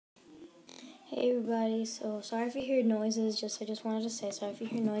Hey everybody, so sorry if you hear noises, I just wanted to say sorry if you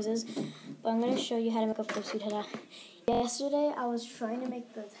hear noises, but I'm going to show you how to make a fursuit head. Yesterday I was trying to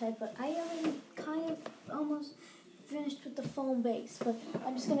make the head, but I already kind of almost finished with the foam base, but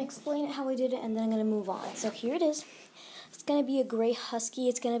I'm just going to explain it how I did it and then I'm going to move on. So here it is. It's going to be a gray Husky.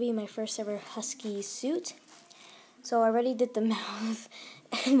 It's going to be my first ever Husky suit. So I already did the mouth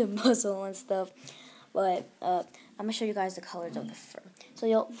and the muzzle and stuff, but I'm going to show you guys the colors of the fur.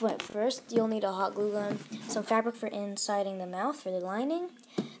 So first you'll need a hot glue gun, some fabric for insiding the mouth for the lining,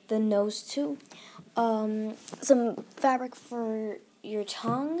 the nose too, some fabric for your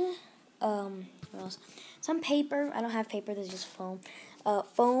tongue, what else? Some paper. I don't have paper, this is just foam.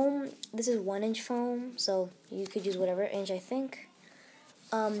 Foam, this is 1-inch foam, so you could use whatever inch I think.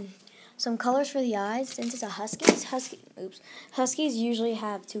 Some colors for the eyes. Since it's a Huskies usually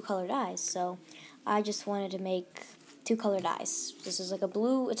have 2 colored eyes, so I just wanted to make 2 colored eyes. This is like a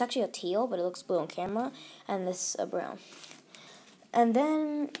blue, it's actually a teal, but it looks blue on camera, and this a brown. And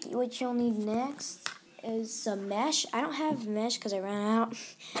then what you'll need next is some mesh. I don't have mesh because I ran out.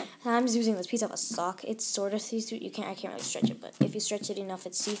 I'm just using this piece of a sock. It's sort of see-through. I can't really stretch it, but if you stretch it enough,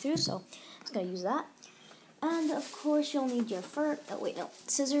 it's see-through, so I'm just going to use that. And of course you'll need your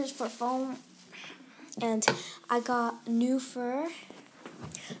scissors for foam. And I got new fur.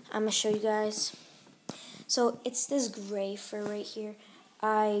 I'm going to show you guys. So it's this gray fur right here.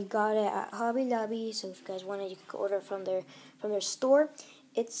 I got it at Hobby Lobby, so if you guys want it, you can order it from their store.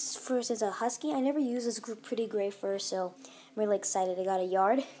 It's a Husky. I never used this pretty gray fur, so I'm really excited. I got a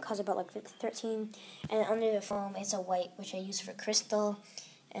yard. It cost about like $13. And under the foam, it's a white, which I use for Crystal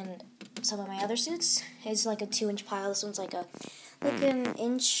and some of my other suits. It's like a 2-inch pile. This one's like an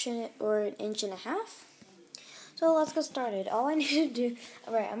inch or an inch and a half. So let's get started. All I need to do,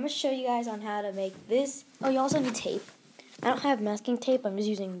 alright, I'm going to show you guys on how to make this. Oh, you also need tape. I don't have masking tape, I'm just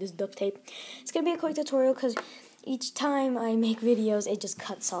using this duct tape. It's going to be a quick tutorial because each time I make videos, it just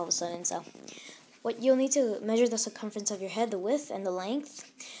cuts all of a sudden. So what you'll need to measure the circumference of your head, the width and the length.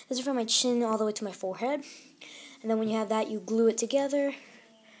 This is from my chin all the way to my forehead. And then when you have that, you glue it together.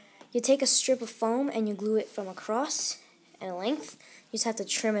 You take a strip of foam and you glue it from across and a length. You just have to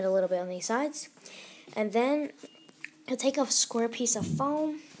trim it a little bit on these sides. And then you take a square piece of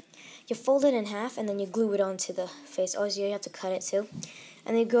foam, you fold it in half, and then you glue it onto the face. Oh, so you have to cut it too.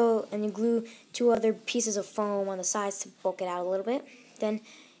 And then you go and you glue 2 other pieces of foam on the sides to bulk it out a little bit. Then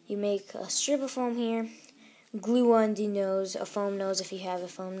you make a strip of foam here, glue on the nose, a foam nose if you have a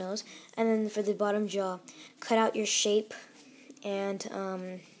foam nose. And then for the bottom jaw, cut out your shape and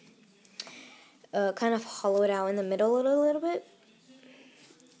kind of hollow it out in the middle a little bit.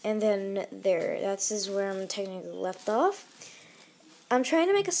 And then there, this is where I'm technically left off. I'm trying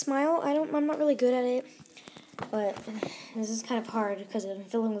to make a smile. I'm not really good at it, but this is kind of hard because I'm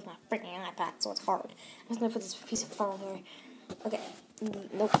filming with my freaking iPad, so it's hard. I'm just gonna put this piece of foam here. Okay,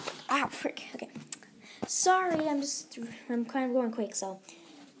 nope. Ow, frick. Okay, sorry. I'm kind of going quick, so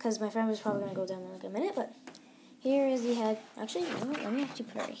because my friend was probably gonna go down in like a minute, but here is the head. Actually, let me actually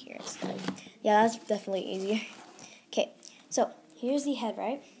put it right here instead. Yeah, that's definitely easier. Okay, so here's the head,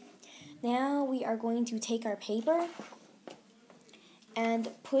 right? Now we are going to take our paper and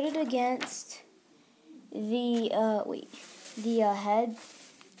put it against the head,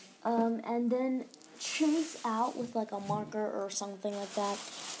 and then trace out with like a marker or something like that.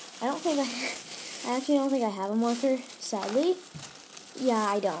 I actually don't think I have a marker, sadly. Yeah,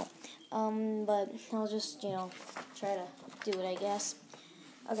 I don't. But I'll just, try to do it, I guess.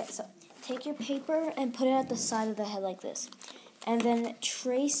 Okay, so take your paper and put it at the side of the head like this. And then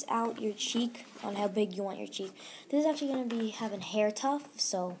trace out your cheek on how big you want your cheek. This is actually going to be having hair tufts,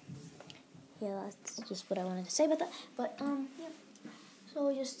 so yeah, that's just what I wanted to say about that. But, yeah.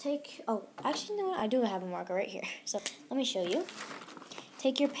 So just take, oh, actually, you know what? I do have a marker right here. So let me show you.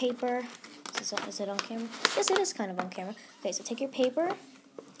 Take your paper. Is it on camera? Yes, it is kind of on camera. Okay, so take your paper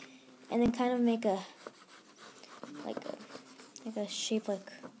and then kind of make a shape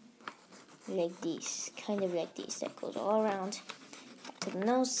like this, kind of like this, that goes all around to the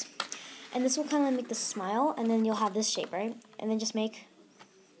nose, and this will kind of make the smile, and then you'll have this shape, right? And then just make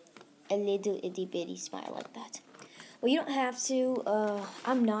a little itty bitty smile like that. Well, you don't have to.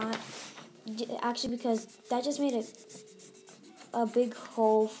 I'm not actually, because that just made a big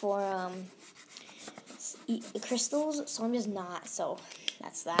hole for crystals, so I'm just not. So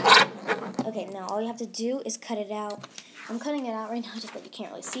that's that. Okay, now all you have to do is cut it out. I'm cutting it out right now, just that you can't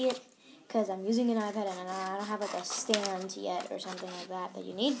really see it, because I'm using an iPad and I don't have like a stand yet or something like that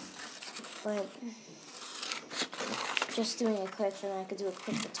you need. But just doing it quick so that I could do a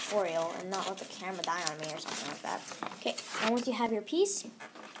quick tutorial and not let the camera die on me or something like that. Okay, now once you have your piece,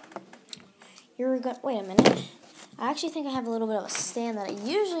 you're gonna, wait a minute. I actually think I have a little bit of a stand that I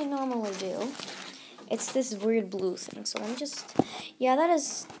usually normally do. It's this weird blue thing. So let me just, yeah,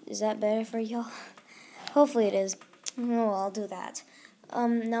 is that better for y'all? Hopefully it is. Oh, I'll do that.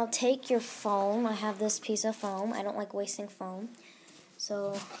 Now take your foam. I have this piece of foam. I don't like wasting foam.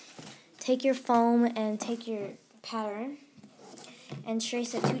 So take your foam and take your pattern and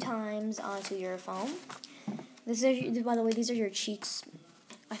trace it 2 times onto your foam. This is, by the way, these are your cheeks.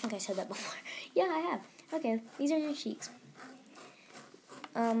 I think I said that before. Yeah, I have. Okay, these are your cheeks.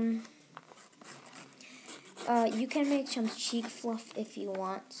 You can make some cheek fluff if you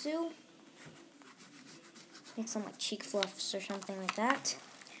want to. Make some like cheek fluffs or something like that.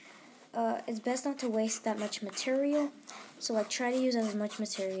 It's best not to waste that much material. So like try to use as much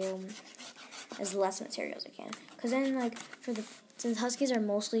material, as less material as you can. Cause then like since Huskies are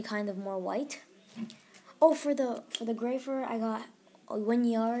mostly kind of more white. Oh, for the gray fur I got 1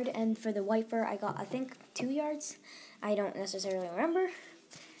 yard, and for the white fur I got I think 2 yards. I don't necessarily remember.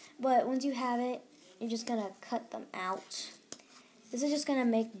 But once you have it, you're just gonna cut them out. This is just gonna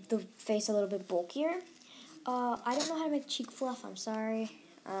make the face a little bit bulkier. I don't know how to make cheek fluff. I'm sorry.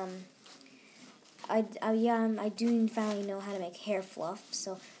 I do finally know how to make hair fluff.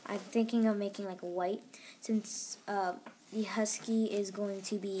 So I'm thinking of making like white, since the Husky is going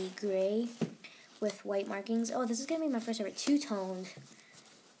to be gray with white markings. Oh, this is gonna be my first ever 2-toned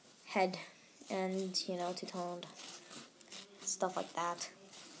head, and 2-toned stuff like that.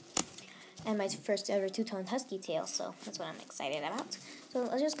 And my first ever 2-toned Husky tail, so that's what I'm excited about. So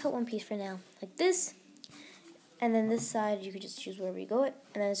let's just cut one piece for now, like this. And then this side, you could just choose wherever you go it.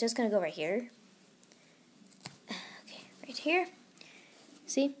 And then it's just going to go right here. Okay, right here.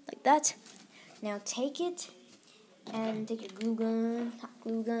 See? Like that. Now take it and take your glue gun, hot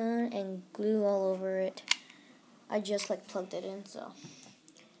glue gun, and glue all over it. I just plugged it in, so.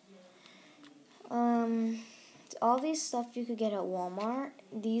 All these stuff you could get at Walmart.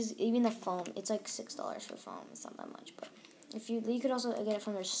 These, even the foam, it's like $6 for foam. It's not that much, but you could also get it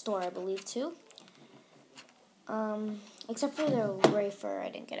from their store, I believe, too. Except for the gray fur, I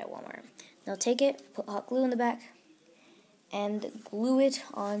didn't get at Walmart. Now take it, put hot glue in the back, and glue it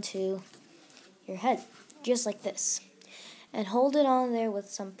onto your head, just like this. And hold it on there with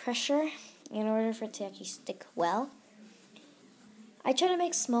some pressure in order for it to actually stick well. I try to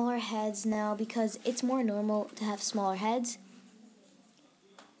make smaller heads now because it's more normal to have smaller heads.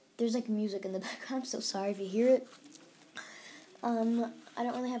 There's like music in the background, so sorry if you hear it. I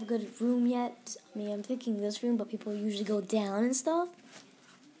don't really have a good room yet. I mean, I'm thinking this room, but people usually go down and stuff.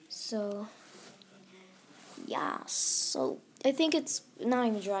 So, yeah. So, I think it's not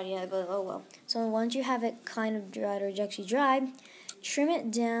even dried yet, but oh well. So, once you have it kind of dried, or it's actually dried, trim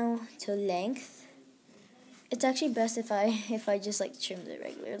it down to length. It's actually best if I just trimmed it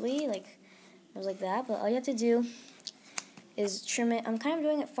regularly, like that. But all you have to do is trim it. I'm kind of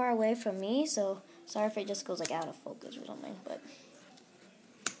doing it far away from me, so sorry if it just goes out of focus or something. But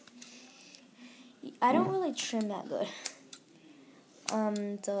I don't really trim that good.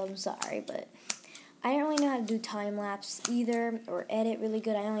 So I'm sorry, but I don't really know how to do time lapse either, or edit really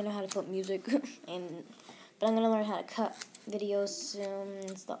good. I only know how to put music in, but I'm gonna learn how to cut videos soon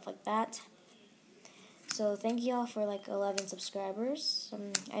and stuff like that. So thank y'all for 11 subscribers.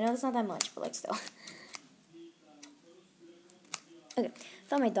 I know that's not that much, but still. Okay, I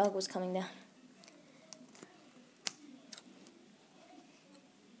thought my dog was coming down.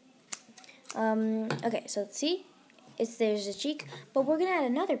 Okay, so see, there's a cheek, but we're gonna add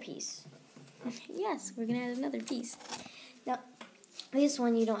another piece. Yes, we're gonna add another piece. Now, this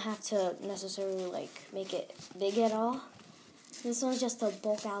one you don't have to necessarily make it big at all. This one's just to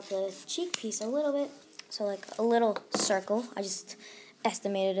bulk out the cheek piece a little bit. So a little circle. I just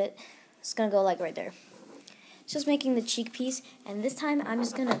estimated it. It's gonna go right there. It's just making the cheek piece, and this time I'm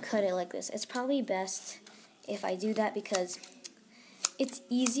just gonna cut it like this. It's probably best if I do that because it's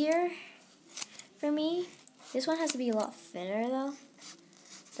easier for me. This one has to be a lot thinner though.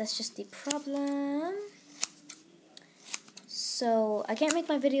 That's just the problem. So I can't make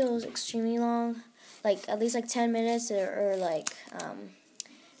my videos extremely long, at least 10 minutes or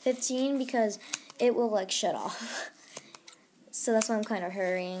 15, because it will shut off. So that's why I'm kind of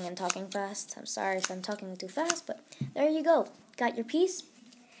hurrying and talking fast. I'm sorry if I'm talking too fast, but there you go. Got your piece.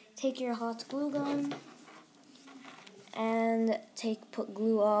 Take your hot glue gun and put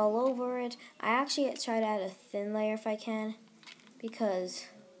glue all over it. I actually try to add a thin layer if I can, because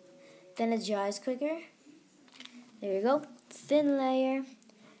then it dries quicker. There you go. Thin layer.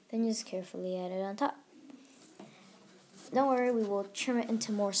 Then just carefully add it on top. Don't worry, we will trim it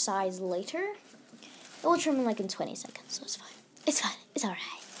into more size later. We'll trim it in 20 seconds, so it's fine. It's fine. It's alright.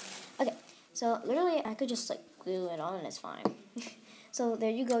 Okay, So literally, I could just like glue it on and it's fine. So there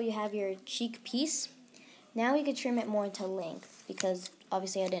you go. You have your cheek piece. Now we could trim it more into length because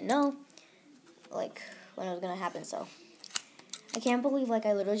obviously I didn't know like when it was gonna happen. So I can't believe like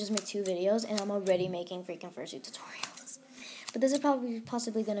I literally just made 2 videos and I'm already making freaking fursuit tutorials. But this is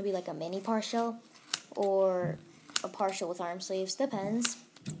possibly gonna be like a mini partial or a partial with arm sleeves. Depends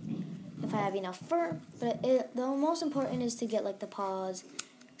if I have enough fur. But the most important is to get like the paws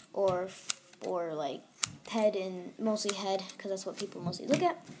or like head, and mostly head because that's what people mostly look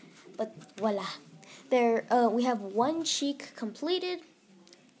at. But voila, there we have one cheek completed.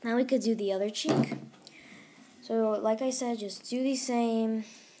 Now we could do the other cheek. So like I said, just do the same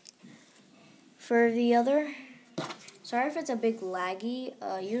for the other. Sorry if it's a big laggy.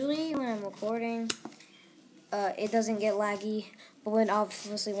 Usually when I'm recording, it doesn't get laggy, but when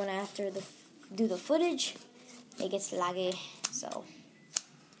obviously when I have to do the footage, it gets laggy. So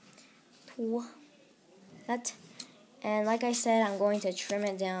that, and like I said, I'm going to trim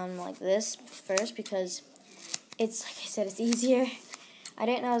it down like this first because it's, like I said, it's easier. I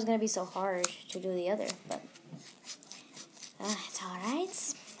didn't know it was gonna be so hard to do the other, but it's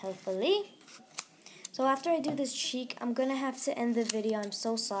alright, hopefully. So after I do this cheek, I'm gonna have to end the video. I'm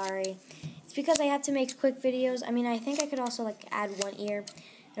so sorry. It's because I have to make quick videos. I mean, I think I could also like add one ear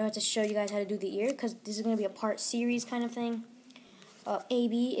in order to show you guys how to do the ear, because this is gonna be a part series kind of thing.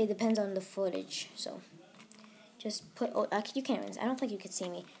 A/B, it depends on the footage. So just put, you can't even, I don't think you could see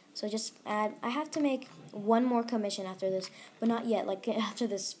me. So just add, I have to make one more commission after this, but not yet, like after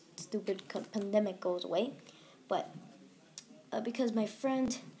this stupid pandemic goes away. But because my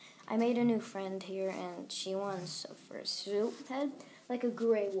friend, I made a new friend here, and she wants a fursuit head, like a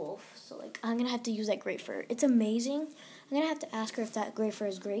gray wolf. So like I'm gonna have to use that gray fur. It's amazing. I'm gonna have to ask her if that gray fur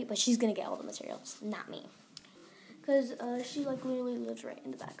is great, but she's gonna get all the materials, not me. Because she like literally lives right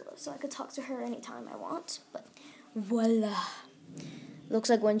in the back of us, so I could talk to her anytime I want. But voila. Looks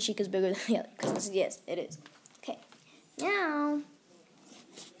like one cheek is bigger than the other, because yes, it is. Okay, now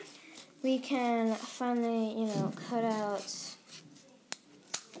we can finally, cut out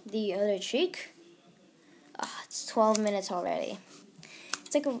the other cheek. It's 12 minutes already.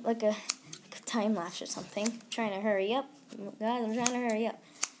 It's like a time lapse or something. I'm trying to hurry up. Guys, I'm trying to hurry up.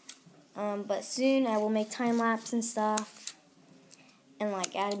 But soon I will make time lapse and stuff, and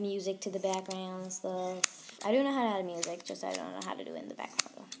like add music to the background and stuff. I do know how to add music, just I don't know how to do it in the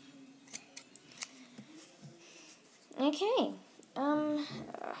background though. Okay.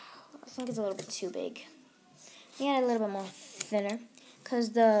 I think it's a little bit too big. We add a little bit more thinner,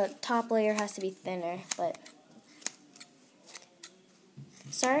 because the top layer has to be thinner, but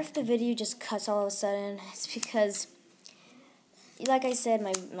sorry if the video just cuts all of a sudden. It's because, like I said,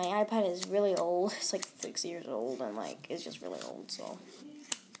 my iPad is really old. It's like 6 years old, and like it's just really old, so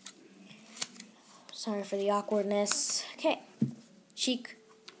sorry for the awkwardness. Okay, cheek,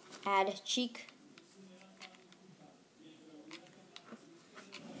 add cheek.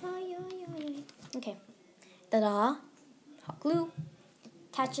 Okay, ta-da, hot glue,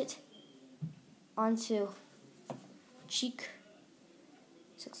 attach it onto cheek.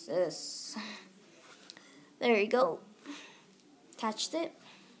 Success. There you go. Attached it.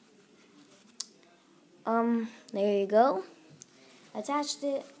 There you go. Attached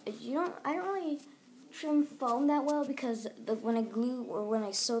it. I don't really trim foam that well, because when I glue or when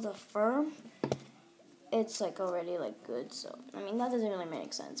I sew the fur, it's like already like good. So I mean, that doesn't really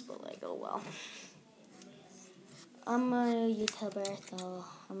make sense, but like, oh well. I'm a YouTuber, so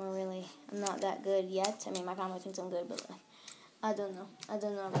I'm not that good yet. I mean, my family thinks I'm good, but I don't know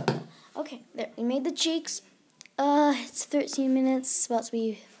about that. Okay, there, we made the cheeks. It's 13 minutes, about to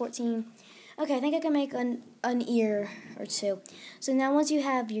be 14. Okay, I think I can make an ear or two. So now once you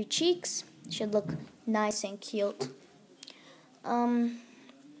have your cheeks, it should look nice and cute. I'll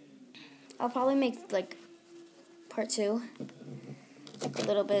probably make like part 2 a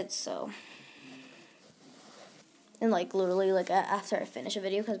little bit, so, and like literally like after I finish a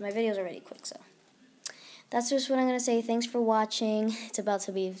video, because my videos are already quick. So that's just what I'm going to say. Thanks for watching. It's about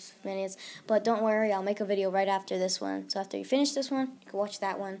to be minutes, but don't worry, I'll make a video right after this one. So after you finish this one, you can watch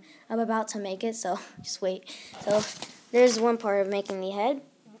that one. I'm about to make it, so just wait. So there's one part of making the head.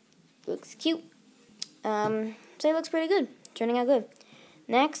 Looks cute. So it looks pretty good. Turning out good.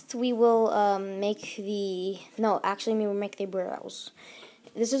 Next, we will make we will make the brows.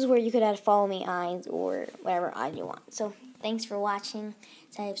 This is where you could add follow me eyes or whatever eye you want. So thanks for watching.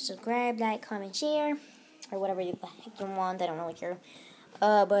 Subscribe, like, comment, share, or whatever you want. I don't really care.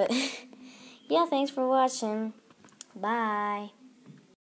 But yeah, thanks for watching. Bye.